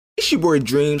It's your boy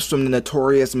Dreams from the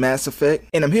notorious Mass Effect,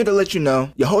 and I'm here to let you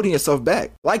know you're holding yourself back.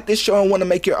 Like this show and want to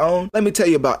make your own? Let me tell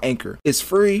you about Anchor. It's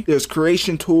free. There's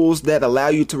creation tools that allow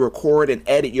you to record and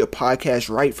edit your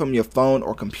podcast right from your phone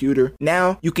or computer.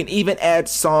 Now, you can even add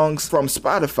songs from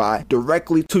Spotify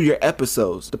directly to your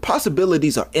episodes. The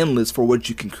possibilities are endless for what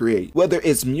you can create. Whether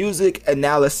it's music,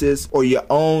 analysis, or your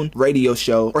own radio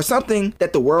show, or something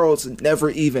that the world's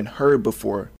never even heard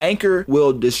before, Anchor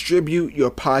will distribute your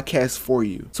podcast for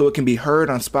you, so it can be heard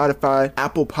on Spotify,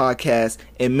 Apple Podcasts,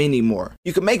 and many more.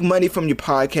 You can make money from your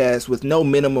podcast with no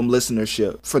minimum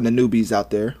listenership for the newbies out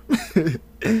there.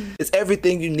 It's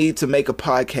everything you need to make a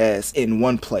podcast in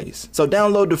one place. So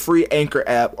download the free Anchor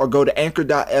app or go to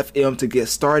anchor.fm to get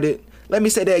started. Let me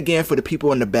say that again for the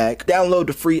people in the back. Download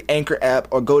the free Anchor app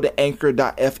or go to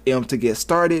anchor.fm to get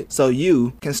started so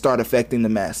you can start affecting the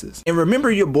masses. And remember,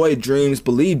 your boy Dreams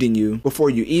believed in you before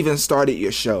you even started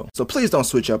your show. So please don't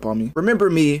switch up on me. Remember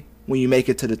me when you make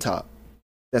it to the top.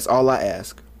 That's all I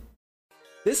ask.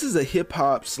 This is a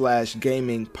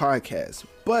hip-hop/gaming podcast,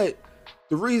 but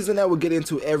the reason that we'll get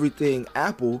into everything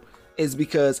Apple is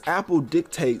because Apple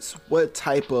dictates what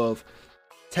type of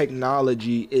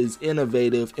technology is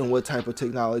innovative and what type of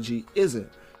technology isn't.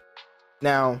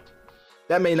 Now,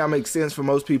 that may not make sense for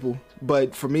most people,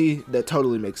 but for me, that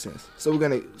totally makes sense. So we're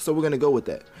gonna go with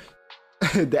that.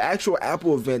 The actual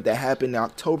Apple event that happened in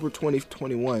October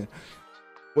 2021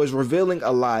 was revealing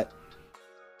a lot,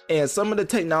 and some of the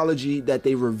technology that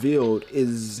they revealed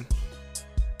is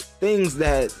things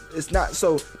that it's not.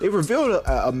 So they revealed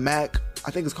a Mac,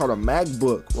 I think it's called a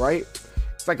MacBook, right?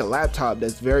 It's like a laptop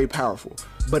that's very powerful,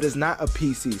 but it's not a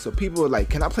PC. So people are like,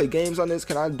 can I play games on this?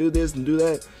 Can I do this and do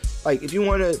that? Like, if you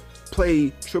want to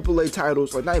play AAA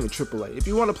titles, or not even AAA, if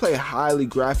you want to play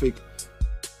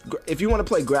if you want to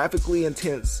play graphically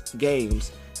intense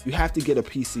games, you have to get a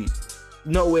PC.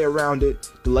 No way around it.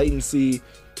 The latency,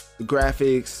 the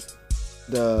graphics,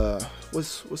 the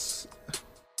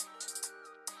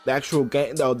actual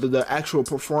game, the actual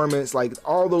performance, like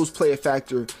all those play a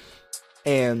factor,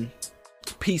 and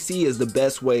PC is the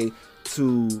best way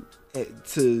to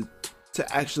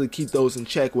actually keep those in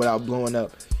check without blowing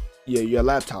up your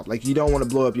laptop. Like, you don't want to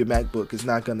blow up your MacBook. It's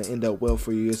not going to end up well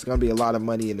for you. It's going to be a lot of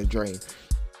money in the drain.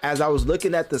 As I was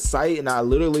looking at the site, and I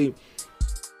literally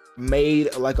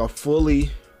made like a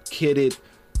fully kitted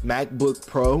MacBook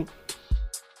Pro,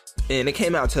 and it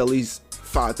came out to at least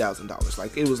 $5,000.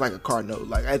 Like, it was like a car note.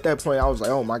 Like, at that point I was like,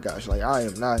 oh my gosh, like, I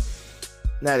am not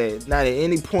at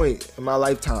any point in my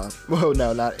lifetime. Well,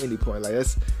 no, not any point. Like,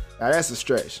 that's a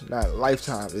stretch. Not a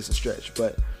lifetime, it's a stretch.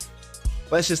 But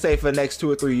let's just say for the next 2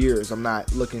 or 3 years, I'm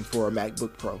not looking for a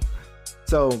MacBook Pro.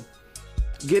 So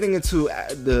getting into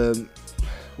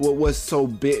what was so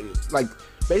big, like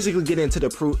basically getting into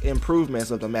the improvements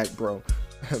of the Mac Pro.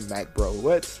 Mac Pro,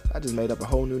 what? I just made up a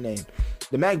whole new name.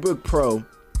 The MacBook Pro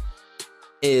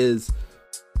is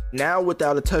now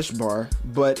without a touch bar,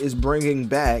 but is bringing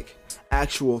back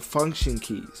actual function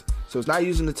keys. So it's not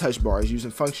using the touch bar, it's using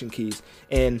function keys,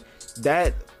 and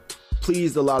that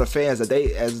pleased a lot of fans that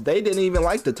they didn't even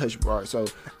like the touch bar. So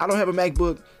I don't have a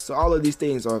MacBook, so all of these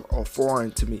things are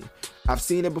foreign to me. I've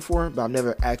seen it before, but I've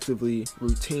never actively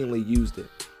routinely used it.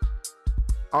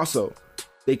 Also,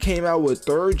 they came out with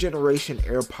 3rd generation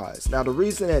AirPods. Now, the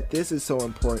reason that this is so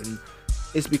important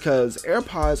is because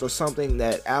AirPods are something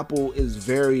that Apple is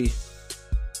very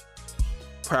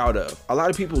proud of. A lot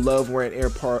of people love wearing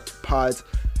AirPods.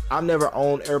 I've never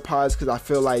owned AirPods because I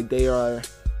feel like they are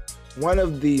one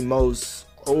of the most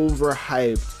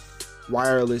overhyped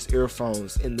wireless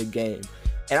earphones in the game.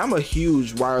 And I'm a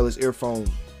huge wireless earphone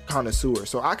connoisseur,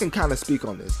 so I can kind of speak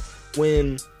on this.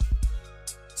 When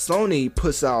Sony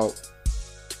puts out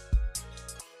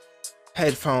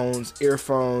headphones,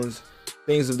 earphones,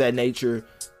 things of that nature,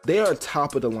 they are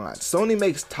top of the line. Sony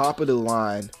makes top of the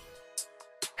line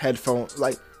headphones,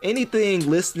 like anything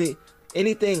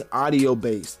audio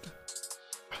based.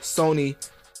 Sony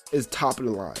is top of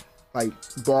the line, like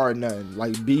bar none.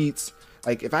 Like Beats,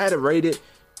 like if I had to rate it,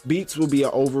 Beats will be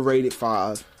an overrated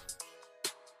 5.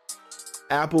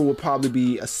 Apple will probably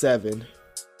be a 7.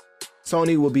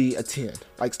 Sony will be a 10.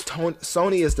 Like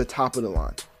Sony is the top of the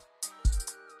line.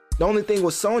 The only thing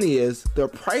with Sony is their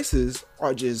prices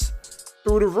are just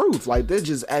through the roof. Like, they're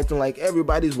just acting like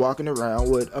everybody's walking around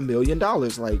with $1 million.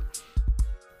 Like,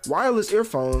 wireless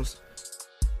earphones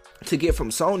to get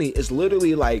from Sony is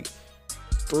literally like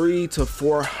 $300 to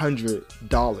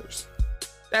 $400.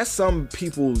 That's some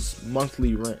people's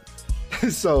monthly rent.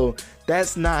 So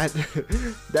that's not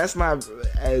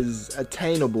as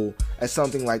attainable as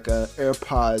something like a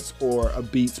AirPods or a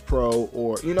Beats Pro,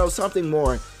 or something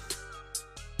more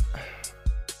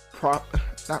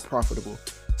not profitable,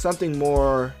 something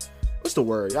more, what's the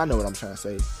word? I know what I'm trying to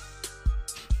say.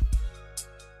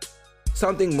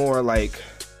 Something more like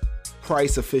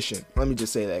price efficient. Let me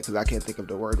just say that because I can't think of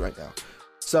the word right now.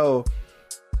 So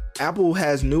Apple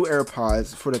has new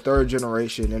AirPods for the 3rd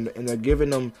generation, and they're giving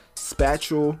them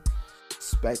spatial.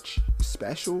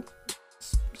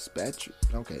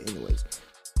 Okay, anyways.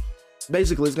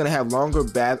 Basically, it's going to have longer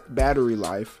battery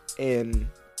life and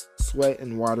sweat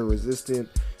and water resistant.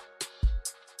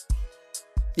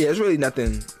 Yeah, there's really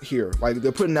nothing here. Like,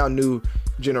 they're putting out new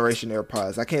generation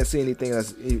AirPods. I can't see anything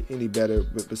that's any better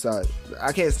besides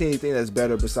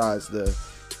the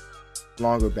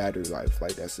longer battery life.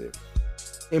 Like, that's it.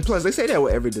 And plus, they say that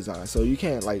with every design, so you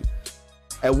can't, like,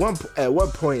 at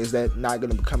what point is that not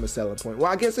going to become a selling point?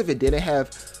 Well, I guess if it didn't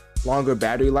have longer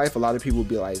battery life, a lot of people would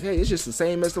be like, hey, it's just the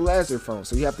same as the last earphone,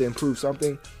 so you have to improve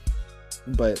something.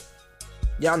 But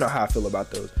y'all know how I feel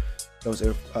about those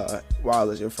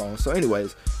wireless earphones. So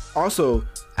anyways, also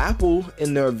Apple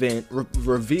in their event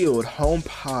revealed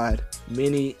HomePod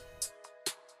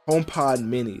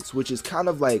minis, which is kind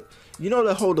of like, you know,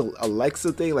 the whole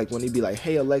Alexa thing, like when you be like,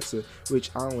 hey Alexa, which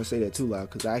I don't want to say that too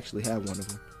loud because I actually have one of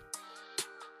them.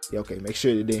 Yeah, okay, make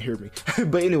sure they didn't hear me.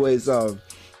 But anyways,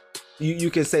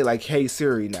 you can say like, hey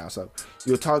Siri now, so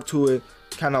you'll talk to it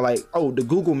kind of like, oh, the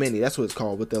Google Mini, that's what it's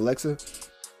called with the Alexa.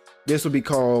 This will be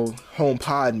called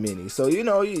HomePod Mini. So, you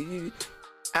know,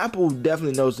 Apple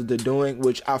definitely knows what they're doing,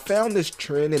 which I found this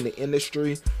trend in the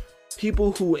industry.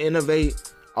 People who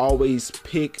innovate always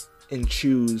pick and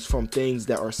choose from things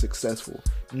that are successful.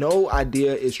 No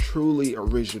idea is truly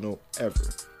original ever.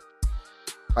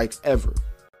 Like, ever.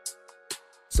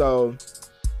 So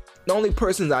the only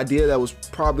person's idea that was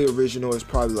probably original is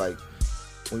probably like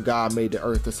when God made the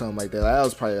earth or something like that. That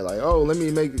was probably like, oh, let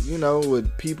me make, you know,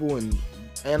 with people and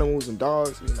animals and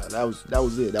dogs. You know, that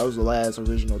was it. That was the last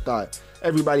original thought.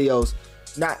 Everybody else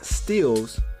not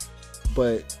steals,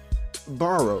 but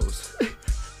borrows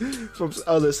from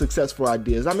other successful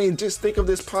ideas. I mean, just think of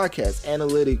this podcast.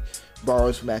 Analytic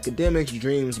borrows from Academics,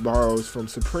 Dreams borrows from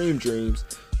Supreme Dreams.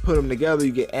 Put them together,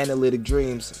 you get Analytic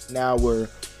Dreams. Now we're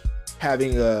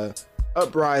having a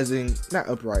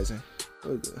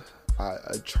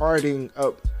charting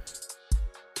up.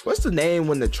 What's the name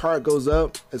when the chart goes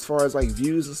up as far as like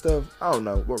views and stuff? I don't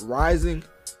know, but rising.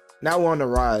 Now we're on the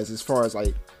rise as far as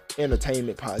like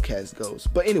entertainment podcast goes.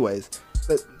 But anyways,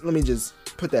 let me just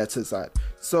put that to the side.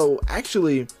 So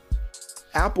actually,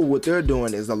 Apple, what they're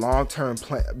doing is a long-term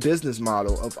business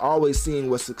model of always seeing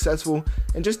what's successful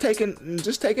and just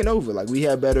taking over. Like, we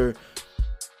have better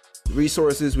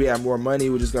resources, we have more money,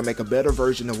 we're just gonna make a better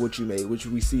version of what you made, which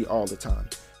we see all the time.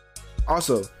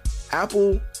 Also,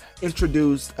 Apple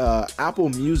introduced Apple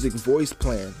Music voice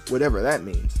plan, whatever that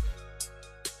means.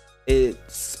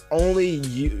 It's only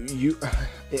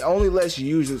it only lets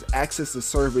users access the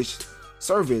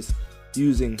service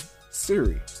using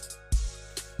Siri.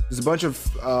 There's a bunch of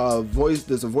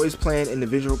there's a voice plan,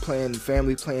 individual plan,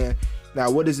 family plan. Now,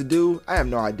 what does it do? I have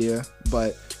no idea,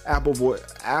 but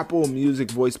Apple Music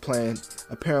voice plan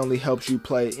apparently helps you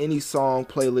play any song,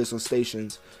 playlist, or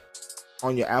stations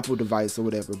on your Apple device or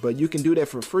whatever. But you can do that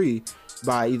for free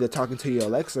by either talking to your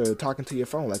Alexa or talking to your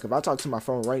phone. Like, if I talk to my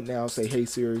phone right now, say, hey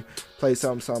Siri, play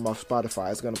something off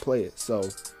Spotify, it's gonna play it. So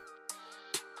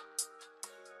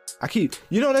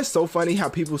that's so funny how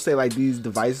people say like these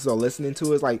devices are listening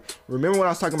to us. Like, remember when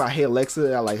I was talking about hey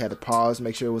Alexa, I like had to pause,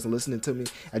 make sure it wasn't listening to me.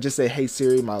 I just said hey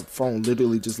Siri, my phone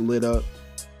literally just lit up,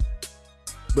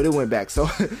 but it went back. So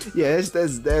yeah,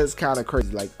 that's kind of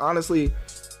crazy. Like, honestly,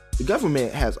 the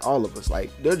government has all of us.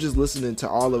 Like, they're just listening to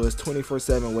all of us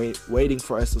 24/7, waiting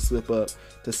for us to slip up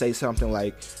to say something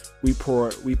like we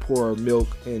pour milk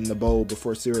in the bowl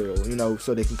before cereal, you know,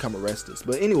 so they can come arrest us.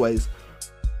 But anyways,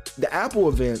 the Apple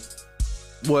event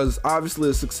was obviously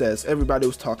a success. Everybody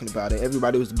was talking about it.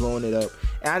 Everybody was blowing it up.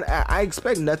 And I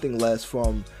expect nothing less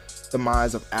from the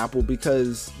minds of Apple,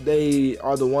 because they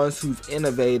are the ones who've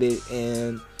innovated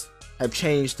and have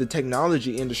changed the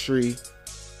technology industry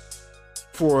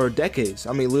for decades.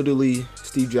 I mean, literally,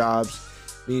 Steve Jobs,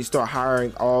 then you start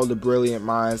hiring all the brilliant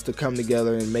minds to come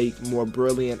together and make more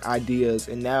brilliant ideas.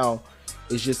 And now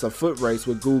it's just a foot race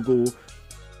with Google,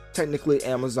 technically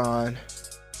Amazon.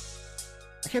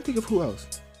 I can't think of who else.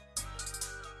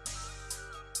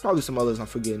 Probably some others I'm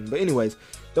forgetting. But anyways,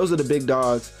 those are the big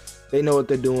dogs. They know what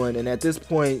they're doing. And at this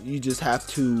point, you just have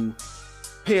to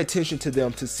pay attention to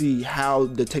them to see how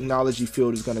the technology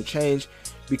field is going to change.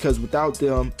 Because without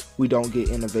them, we don't get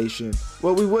innovation.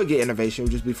 Well, we would get innovation. It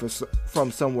would just be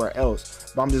from somewhere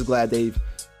else. But I'm just glad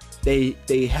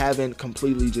they haven't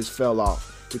completely just fell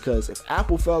off. Because if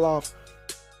Apple fell off,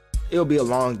 it'll be a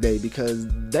long day because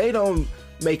they don't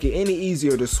make it any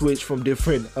easier to switch from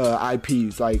different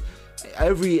IPs. Like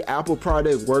every Apple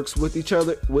product works with each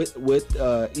other with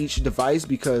each device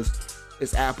because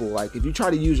it's Apple. Like if you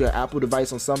try to use your Apple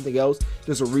device on something else,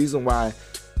 there's a reason why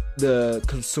the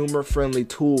consumer friendly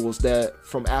tools that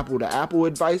from Apple to Apple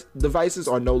devices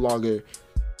are no longer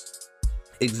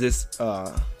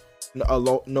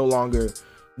no longer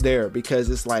there, because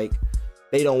it's like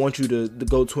they don't want you to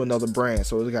go to another brand.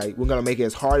 So it's like, we're gonna make it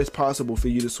as hard as possible for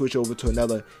you to switch over to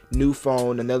another new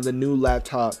phone, another new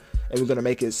laptop, and we're gonna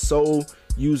make it so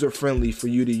user friendly for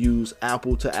you to use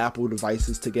Apple to Apple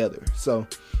devices together. So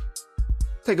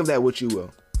take of that what you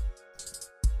will.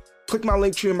 Click my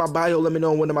link tree in my bio. Let me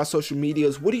know on one of my social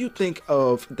medias. What do you think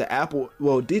of the Apple?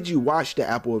 Well, did you watch the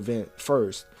Apple event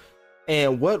first?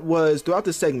 And what was, throughout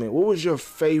the segment, what was your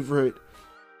favorite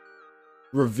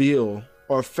reveal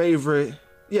or favorite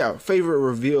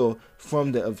reveal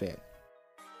from the event?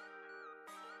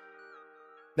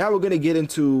 Now we're going to get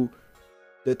into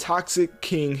the Toxic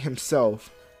King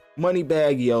himself,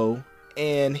 Moneybagg Yo,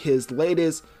 and his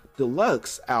latest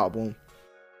deluxe album,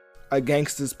 A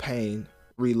Gangsta's Pain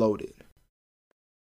Reloaded.